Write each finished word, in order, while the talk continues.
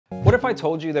What if I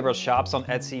told you there are shops on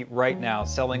Etsy right now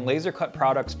selling laser cut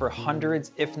products for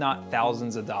hundreds, if not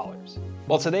thousands of dollars?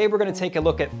 Well, today we're going to take a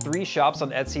look at 3 shops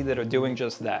on Etsy that are doing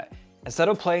just that. Instead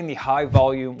of playing the high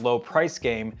volume, low price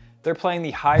game, they're playing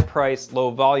the high price,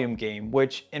 low volume game,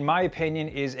 which in my opinion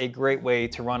is a great way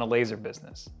to run a laser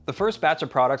business. The first batch of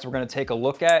products we're going to take a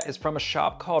look at is from a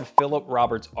shop called Philip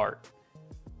Roberts Art.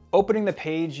 Opening the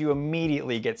page, you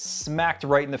immediately get smacked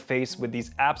right in the face with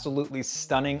these absolutely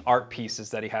stunning art pieces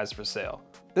that he has for sale.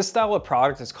 This style of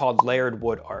product is called layered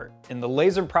wood art. In the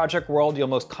laser project world, you'll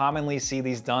most commonly see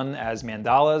these done as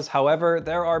mandalas. However,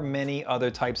 there are many other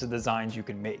types of designs you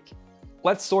can make.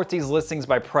 Let's sort these listings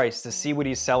by price to see what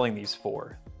he's selling these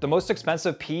for. The most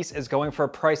expensive piece is going for a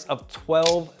price of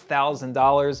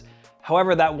 $12,000.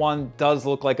 However, that one does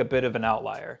look like a bit of an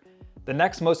outlier. The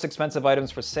next most expensive items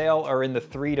for sale are in the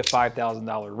 $3,000 to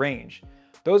 $5,000 range.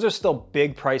 Those are still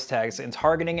big price tags and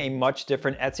targeting a much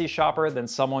different Etsy shopper than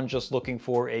someone just looking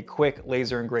for a quick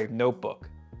laser engraved notebook.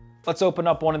 Let's open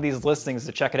up one of these listings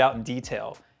to check it out in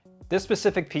detail. This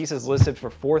specific piece is listed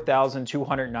for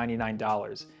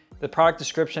 $4,299. The product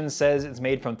description says it's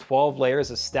made from 12 layers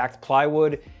of stacked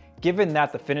plywood. Given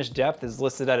that the finished depth is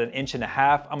listed at 1.5 inches,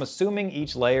 I'm assuming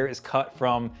each layer is cut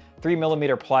from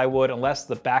 3mm plywood unless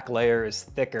the back layer is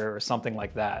thicker or something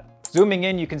like that. Zooming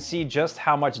in, you can see just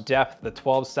how much depth the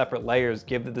 12 separate layers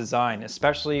give the design,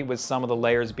 especially with some of the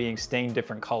layers being stained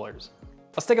different colors.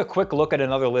 Let's take a quick look at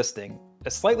another listing.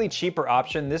 A slightly cheaper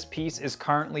option, this piece is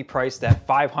currently priced at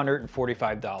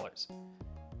 $545.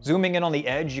 Zooming in on the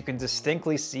edge, you can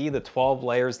distinctly see the 12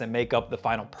 layers that make up the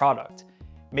final product.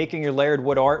 Making your layered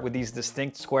wood art with these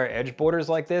distinct square edge borders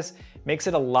like this makes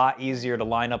it a lot easier to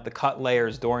line up the cut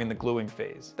layers during the gluing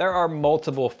phase. There are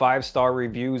multiple 5-star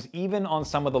reviews even on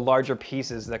some of the larger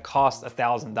pieces that cost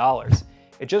 $1,000.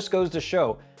 It just goes to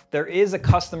show there is a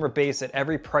customer base at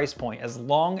every price point as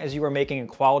long as you are making a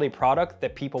quality product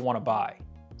that people want to buy.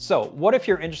 So what if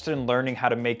you're interested in learning how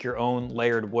to make your own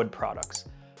layered wood products?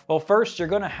 Well, first you're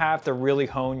going to have to really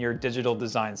hone your digital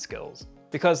design skills.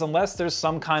 Because unless there's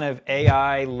some kind of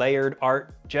AI layered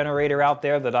art generator out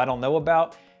there that I don't know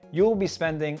about, you'll be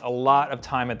spending a lot of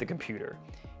time at the computer.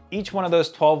 Each one of those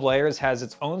 12 layers has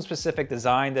its own specific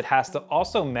design that has to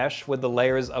also mesh with the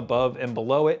layers above and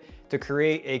below it to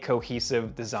create a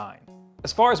cohesive design.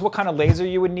 As far as what kind of laser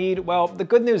you would need, well, the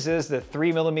good news is that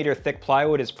 3mm thick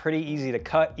plywood is pretty easy to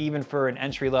cut even for an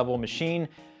entry-level machine.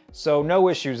 So no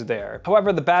issues there.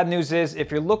 However, the bad news is if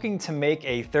you're looking to make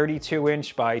a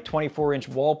 32-inch by 24-inch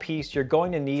wall piece, you're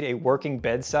going to need a working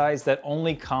bed size that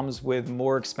only comes with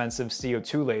more expensive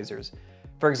CO2 lasers.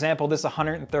 For example, this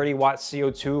 130-watt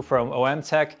CO2 from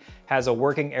OMTech has a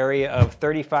working area of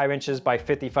 35 inches by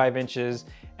 55 inches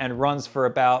and runs for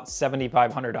about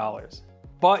 $7,500.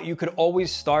 But you could always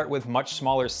start with much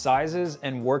smaller sizes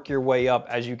and work your way up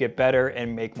as you get better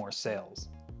and make more sales.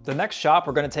 The next shop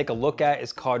we're going to take a look at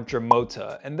is called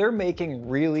Dramota, and they're making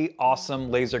really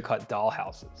awesome laser cut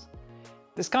dollhouses.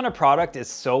 This kind of product is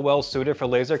so well suited for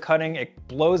laser cutting, it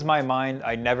blows my mind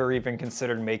I never even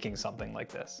considered making something like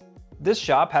this. This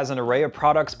shop has an array of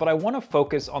products, but I want to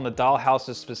focus on the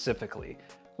dollhouses specifically.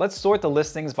 Let's sort the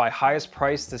listings by highest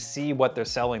price to see what they're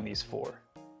selling these for.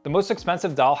 The most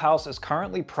expensive dollhouse is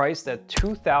currently priced at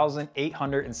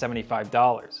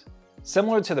 $2,875.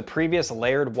 Similar to the previous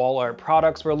layered wall art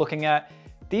products we're looking at,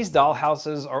 these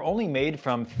dollhouses are only made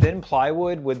from thin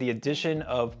plywood with the addition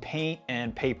of paint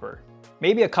and paper.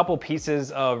 Maybe a couple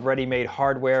pieces of ready-made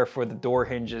hardware for the door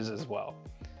hinges as well.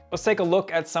 Let's take a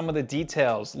look at some of the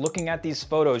details. Looking at these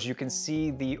photos, you can see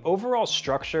the overall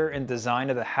structure and design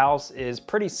of the house is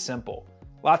pretty simple.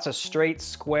 Lots of straight,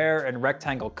 square, and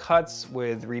rectangle cuts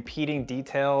with repeating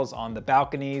details on the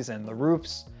balconies and the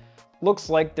roofs.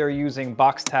 Looks like they're using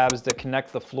box tabs to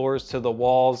connect the floors to the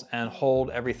walls and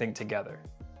hold everything together.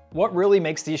 What really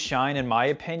makes these shine, in my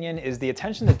opinion, is the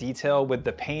attention to detail with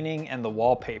the painting and the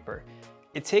wallpaper.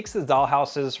 It takes the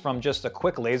dollhouses from just a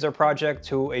quick laser project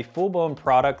to a full-blown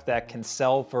product that can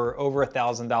sell for over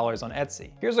 $1,000 on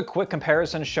Etsy. Here's a quick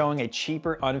comparison showing a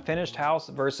cheaper unfinished house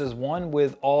versus one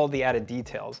with all the added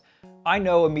details. I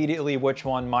know immediately which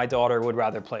one my daughter would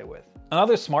rather play with.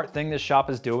 Another smart thing this shop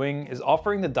is doing is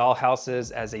offering the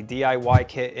dollhouses as a DIY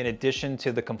kit in addition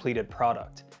to the completed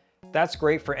product. That's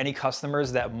great for any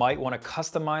customers that might want to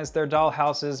customize their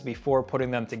dollhouses before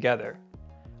putting them together.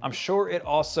 I'm sure it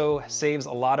also saves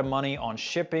a lot of money on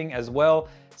shipping as well,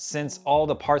 since all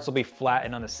the parts will be flat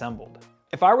and unassembled.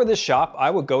 If I were this shop, I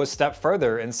would go a step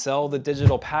further and sell the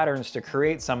digital patterns to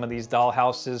create some of these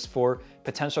dollhouses for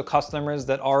potential customers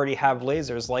that already have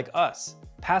lasers like us.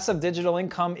 Passive digital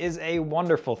income is a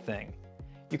wonderful thing.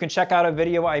 You can check out a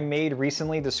video I made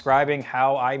recently describing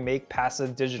how I make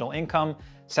passive digital income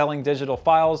selling digital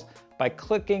files by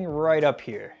clicking right up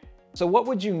here. So what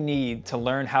would you need to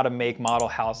learn how to make model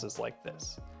houses like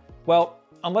this? Well,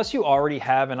 unless you already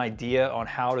have an idea on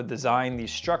how to design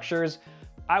these structures,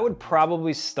 I would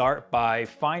probably start by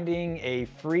finding a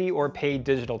free or paid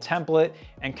digital template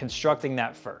and constructing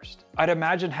that first. I'd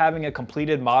imagine having a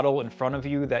completed model in front of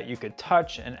you that you could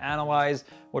touch and analyze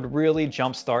would really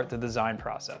jumpstart the design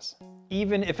process.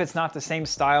 Even if it's not the same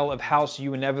style of house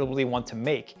you inevitably want to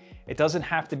make, it doesn't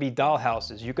have to be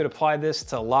dollhouses. You could apply this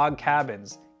to log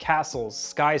cabins, castles,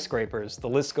 skyscrapers, the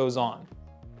list goes on.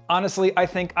 Honestly, I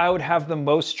think I would have the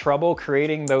most trouble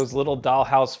creating those little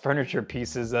dollhouse furniture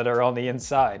pieces that are on the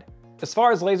inside. As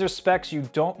far as laser specs, you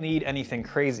don't need anything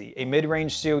crazy. A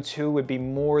mid-range CO2 would be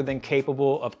more than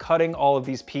capable of cutting all of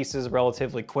these pieces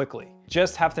relatively quickly.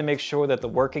 Just have to make sure that the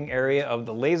working area of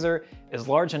the laser is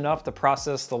large enough to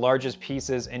process the largest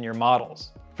pieces in your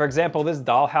models. For example, this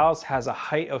dollhouse has a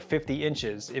height of 50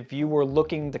 inches. If you were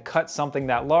looking to cut something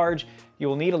that large, you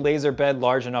will need a laser bed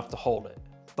large enough to hold it.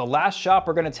 The last shop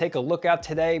we're going to take a look at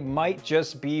today might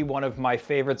just be one of my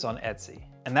favorites on Etsy,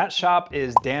 and that shop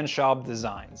is Dan Schaub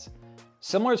Designs.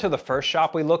 Similar to the first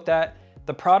shop we looked at,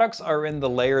 the products are in the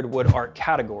layered wood art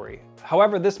category.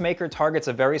 However, this maker targets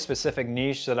a very specific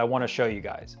niche that I want to show you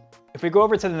guys. If we go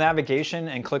over to the navigation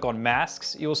and click on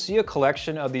masks, you'll see a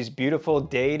collection of these beautiful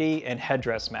deity and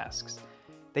headdress masks.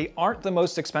 They aren't the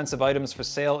most expensive items for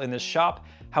sale in this shop,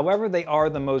 however, they are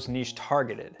the most niche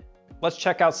targeted. Let's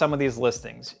check out some of these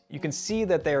listings. You can see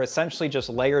that they are essentially just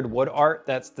layered wood art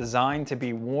that's designed to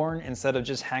be worn instead of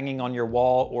just hanging on your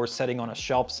wall or setting on a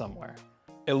shelf somewhere.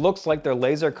 It looks like they're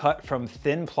laser cut from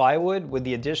thin plywood with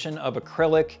the addition of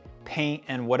acrylic, paint,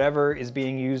 and whatever is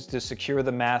being used to secure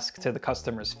the mask to the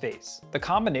customer's face. The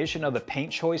combination of the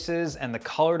paint choices and the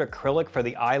colored acrylic for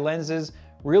the eye lenses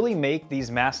really make these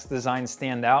mask designs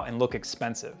stand out and look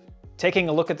expensive. Taking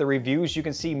a look at the reviews, you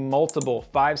can see multiple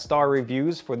 5-star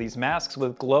reviews for these masks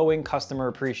with glowing customer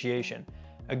appreciation.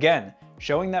 Again,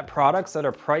 showing that products that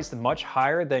are priced much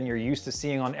higher than you're used to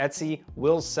seeing on Etsy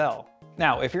will sell.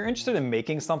 Now, if you're interested in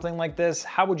making something like this,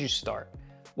 how would you start?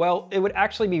 Well, it would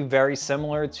actually be very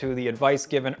similar to the advice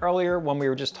given earlier when we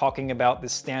were just talking about the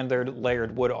standard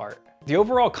layered wood art. The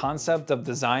overall concept of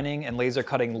designing and laser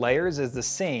cutting layers is the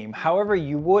same, however,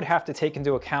 you would have to take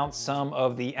into account some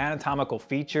of the anatomical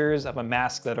features of a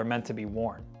mask that are meant to be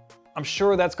worn. I'm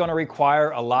sure that's going to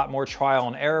require a lot more trial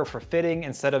and error for fitting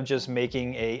instead of just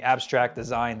making an abstract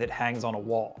design that hangs on a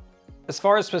wall. As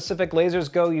far as specific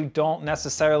lasers go, you don't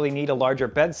necessarily need a larger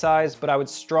bed size, but I would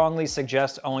strongly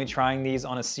suggest only trying these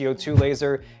on a CO2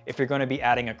 laser if you're going to be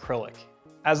adding acrylic.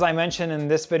 As I mentioned in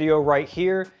this video right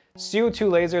here, CO2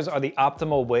 lasers are the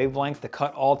optimal wavelength to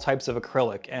cut all types of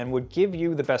acrylic and would give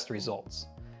you the best results.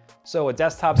 So a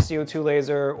desktop CO2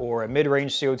 laser or a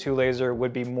mid-range CO2 laser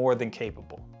would be more than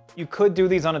capable. You could do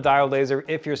these on a diode laser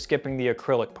if you're skipping the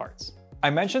acrylic parts. I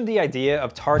mentioned the idea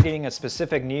of targeting a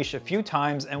specific niche a few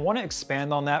times and want to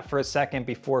expand on that for a second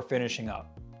before finishing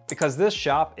up, because this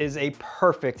shop is a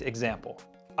perfect example.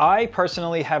 I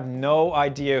personally have no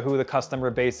idea who the customer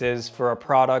base is for a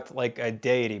product like a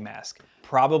deity mask.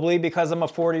 Probably because I'm a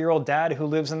 40-year-old dad who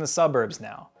lives in the suburbs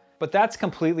now. But that's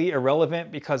completely irrelevant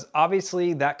because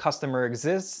obviously that customer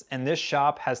exists and this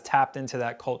shop has tapped into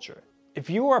that culture. If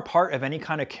you are a part of any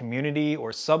kind of community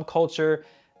or subculture,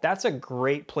 that's a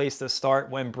great place to start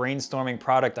when brainstorming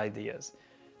product ideas.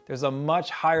 There's a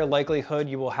much higher likelihood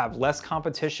you will have less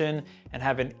competition and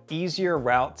have an easier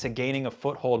route to gaining a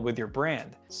foothold with your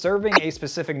brand. Serving a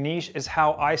specific niche is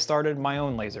how I started my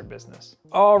own laser business.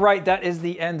 All right, that is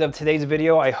the end of today's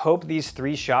video. I hope these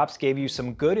 3 shops gave you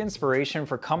some good inspiration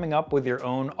for coming up with your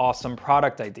own awesome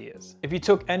product ideas. If you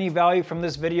took any value from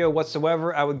this video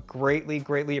whatsoever, I would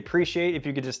greatly appreciate if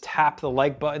you could just tap the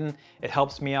like button. It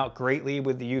helps me out greatly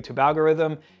with the YouTube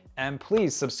algorithm. And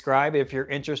please subscribe if you're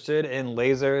interested in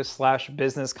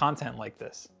laser/business content like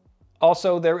this.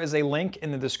 Also, there is a link in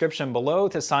the description below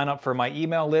to sign up for my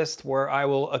email list where I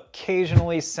will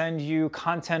occasionally send you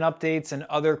content updates and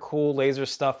other cool laser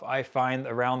stuff I find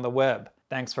around the web.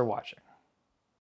 Thanks for watching.